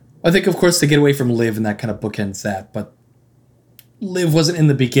 I think, of course, to get away from Liv and that kind of bookends that, but Liv wasn't in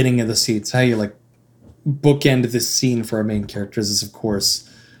the beginning of the scene. It's how you like bookend this scene for our main characters is, of course,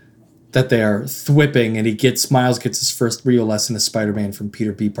 that they are thwipping, and Miles gets his first real lesson as Spider-Man from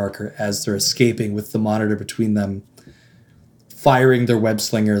Peter B. Parker as they're escaping with the monitor between them, firing their web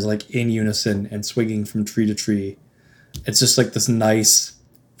slingers like in unison and swinging from tree to tree. It's just like this nice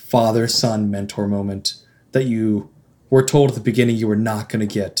father-son mentor moment that you were told at the beginning you were not going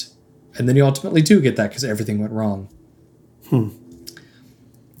to get. And then you ultimately do get that because everything went wrong.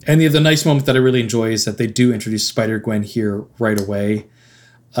 And the nice moment that I really enjoy is that they do introduce Spider-Gwen here right away.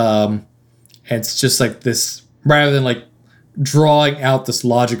 And it's just like this, rather than like drawing out this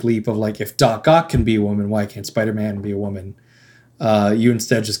logic leap of like, if Doc Ock can be a woman, why can't Spider-Man be a woman? You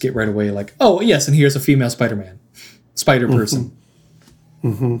instead just get right away like, oh, yes, and here's a female Spider-Man. Spider-Person.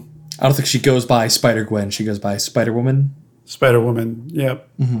 Mm-hmm. I don't think she goes by Spider-Gwen. She goes by Spider-Woman. Spider-Woman, yep.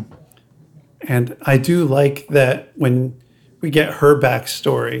 Mm-hmm. And I do like that when we get her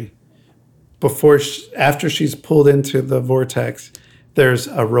backstory, after she's pulled into the vortex, there's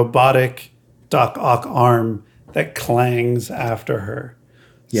a robotic Doc Ock arm that clangs after her.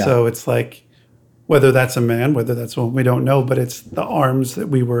 Yeah. So it's like, whether that's a man, whether that's a woman, we don't know, but it's the arms that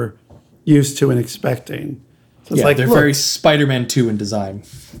we were used to and expecting. So it's like, they're very Spider-Man 2 in design.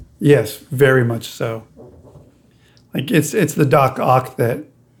 Yes, very much so. Like it's the Doc Ock that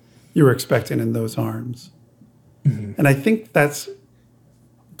you were expecting in those arms. Mm-hmm. And I think that's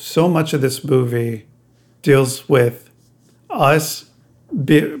so much of this movie deals with us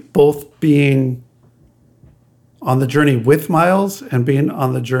both being on the journey with Miles and being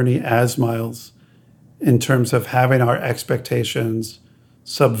on the journey as Miles, in terms of having our expectations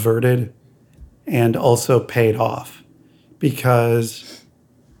subverted and also paid off. Because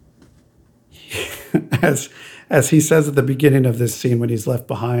as he says at the beginning of this scene when he's left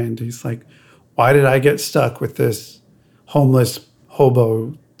behind, he's like, why did I get stuck with this homeless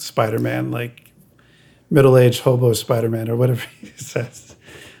hobo Spider-Man, like middle-aged hobo Spider-Man, or whatever he says?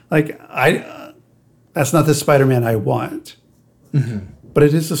 Like, that's not the Spider-Man I want. Mm-hmm. But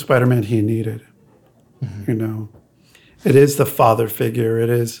it is the Spider-Man he needed. Mm-hmm. You know, it is the father figure. It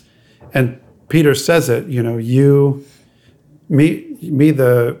is, and Peter says it, you know, me,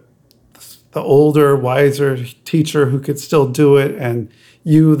 the older, wiser teacher who could still do it, and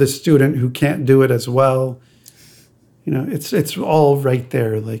you, the student who can't do it as well. You know, it's all right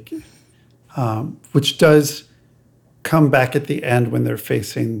there, like, which does come back at the end when they're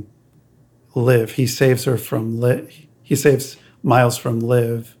facing Liv. He saves her from Liv. He saves Miles from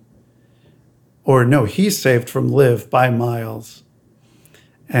Liv. Or no, he's saved from Liv by Miles.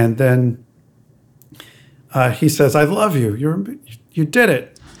 And then he says, I love you. You did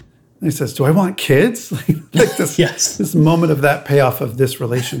it. And he says, do I want kids? like this, yes. This moment of that payoff of this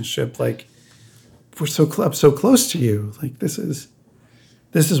relationship, like, I'm so close to you. Like, this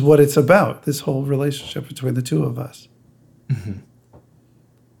is what it's about, this whole relationship between the two of us. Mm-hmm.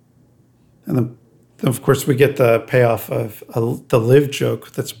 And then, of course, we get the payoff of the Liv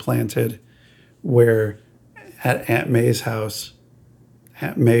joke that's planted, where at Aunt May's house,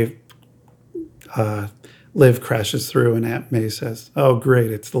 Aunt May, Liv crashes through, and Aunt May says, oh, great,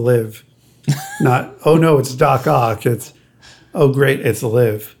 it's Liv. Not, oh, no, it's Doc Ock. It's, oh, great, it's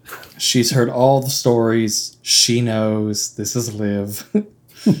Liv. She's heard all the stories. She knows this is Liv.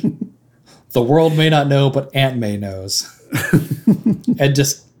 The world may not know, but Aunt May knows. And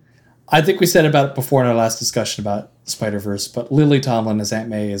just, I think we said about it before in our last discussion about Spider-Verse, but Lily Tomlin as Aunt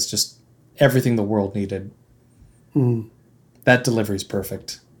May is just everything the world needed. That delivery's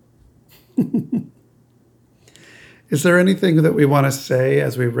perfect. Is there anything that we want to say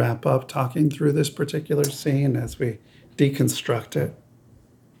as we wrap up talking through this particular scene, as we deconstruct it?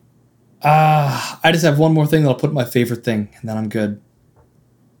 I just have one more thing that I'll put in my favorite thing, and then I'm good.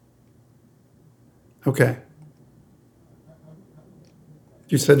 Okay.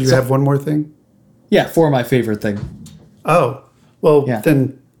 You said you have one more thing? Yeah, for my favorite thing. Oh, well, yeah.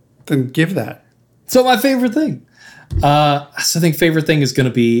 then give that. So my favorite thing. So I think favorite thing is going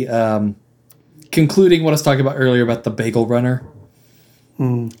to be concluding what I was talking about earlier about the bagel runner.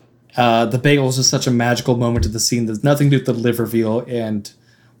 The bagel is just such a magical moment of the scene. There's nothing to do with the live reveal, and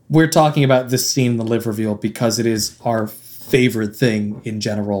we're talking about this scene in the live reveal because it is our favorite thing in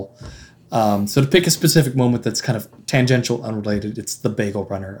general. So to pick a specific moment that's kind of tangential, unrelated, it's the bagel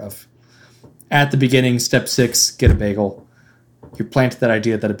runner of at the beginning, step 6, get a bagel. You planted that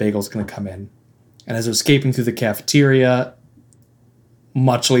idea that a bagel is going to come in. And as they're escaping through the cafeteria,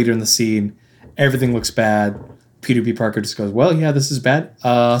 much later in the scene, everything looks bad. Peter B. Parker just goes, well, yeah, this is bad.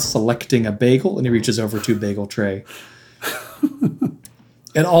 Selecting a bagel, and he reaches over to a bagel tray.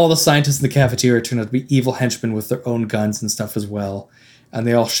 And all the scientists in the cafeteria turn out to be evil henchmen with their own guns and stuff as well. And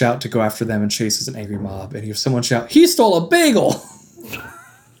they all shout to go after them and chase as an angry mob. And you hear someone shout, he stole a bagel!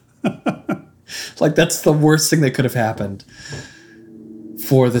 Like, that's the worst thing that could have happened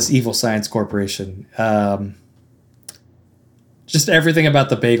for this evil science corporation. Just everything about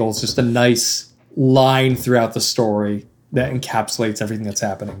the bagel is just a nice line throughout the story that encapsulates everything that's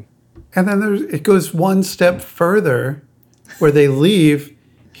happening. And then it goes one step further where they leave.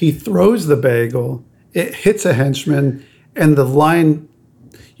 He throws the bagel. It hits a henchman. And the line,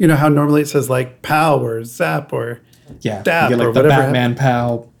 you know how normally it says like pow or zap or dap you get like or the whatever. Batman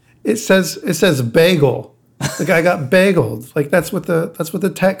pow. It says bagel. The guy got bageled. Like that's what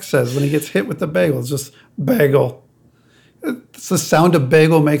the text says when he gets hit with the bagel. It's just bagel. It's the sound a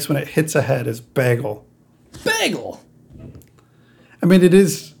bagel makes when it hits a head is bagel. Bagel! I mean, it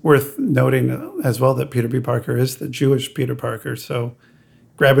is worth noting as well that Peter B. Parker is the Jewish Peter Parker, so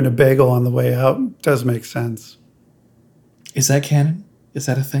grabbing a bagel on the way out does make sense. Is that canon? Is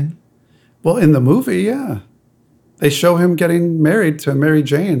that a thing? Well, in the movie, yeah. They show him getting married to Mary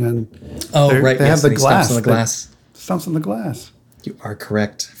Jane, and they have the glass. Stumps on the glass. Stumps on the glass. You are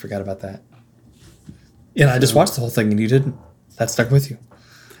correct. I forgot about that. And I just watched the whole thing, and you didn't. That stuck with you.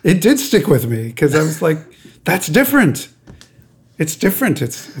 It did stick with me, because I was like, that's different. It's different.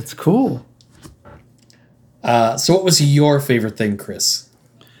 It's cool. So what was your favorite thing, Chris?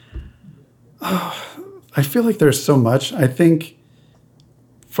 I feel like there's so much. I think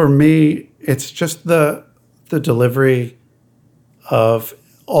for me, it's just the delivery of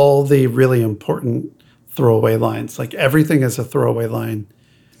all the really important throwaway lines. Like everything is a throwaway line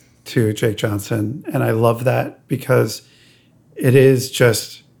to Jake Johnson. And I love that because it is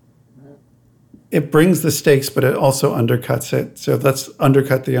just, it brings the stakes, but it also undercuts it. So let's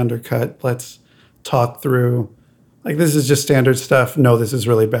undercut the undercut. Let's talk through, like, this is just standard stuff. No, this is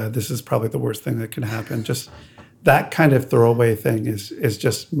really bad. This is probably the worst thing that can happen. Just that kind of throwaway thing is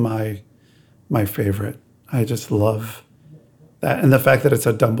just my favorite. I just love that. And the fact that it's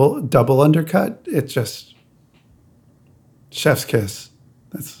a double undercut, it's just chef's kiss.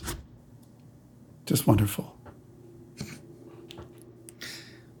 That's just wonderful.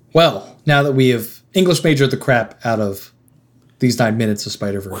 Well, now that we have English majored the crap out of these 9 minutes of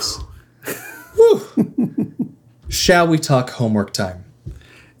Spider-Verse, shall we talk homework time?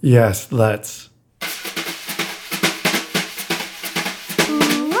 Yes, let's.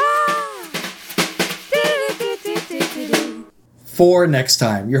 For next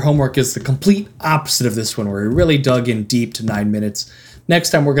time, your homework is the complete opposite of this one, where we really dug in deep to 9 minutes. Next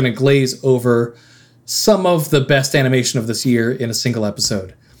time, we're going to glaze over some of the best animation of this year in a single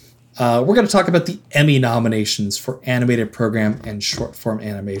episode. We're going to talk about the Emmy nominations for animated program and short form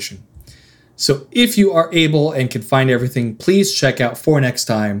animation. So if you are able and can find everything, please check out for next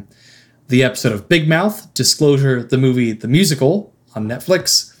time the episode of Big Mouth, Disclosure, the movie, the musical on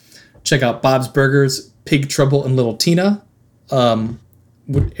Netflix. Check out Bob's Burgers, Pig Trouble and Little Tina,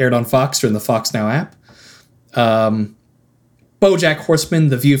 aired on Fox during the Fox Now app. BoJack Horseman,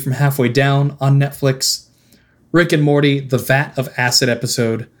 The View from Halfway Down on Netflix. Rick and Morty, The Vat of Acid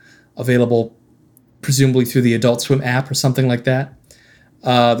episode, available presumably through the Adult Swim app or something like that.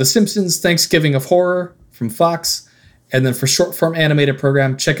 The Simpsons, Thanksgiving of Horror from Fox. And then for short form animated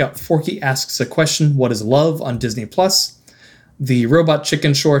program, check out Forky Asks a Question, What is Love on Disney+. The Robot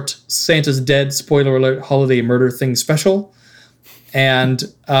Chicken short, Santa's Dead, spoiler alert, Holiday Murder Thing special. And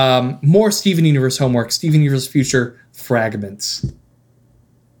more Steven Universe homework, Steven Universe Future Fragments.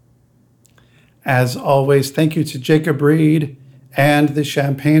 As always, thank you to Jacob Reed and the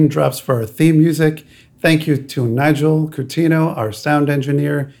Champagne Drops for our theme music. Thank you to Nigel Coutinho, our sound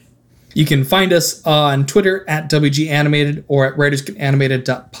engineer. You can find us on Twitter at WG Animated or at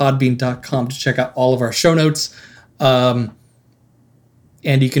writersgetanimated.podbean.com to check out all of our show notes. And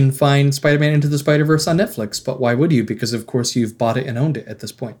you can find Spider-Man Into the Spider-Verse on Netflix. But why would you? Because, of course, you've bought it and owned it at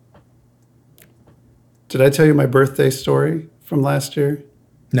this point. Did I tell you my birthday story from last year?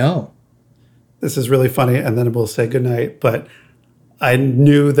 No. this is really funny, and then we'll say goodnight. But I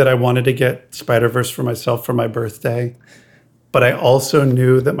knew that I wanted to get Spider-Verse for myself for my birthday. But I also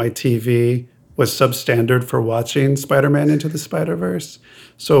knew that my TV was substandard for watching Spider-Man Into the Spider-Verse.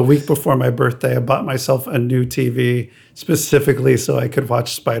 So a week before my birthday, I bought myself a new TV specifically so I could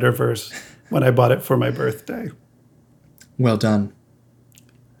watch Spider-Verse when I bought it for my birthday. Well done.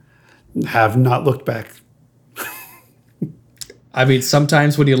 Have not looked back. I mean,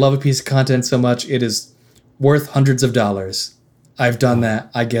 sometimes when you love a piece of content so much, it is worth hundreds of dollars. I've done that.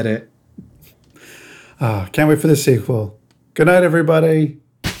 I get it. Can't wait for the sequel. Good night, everybody.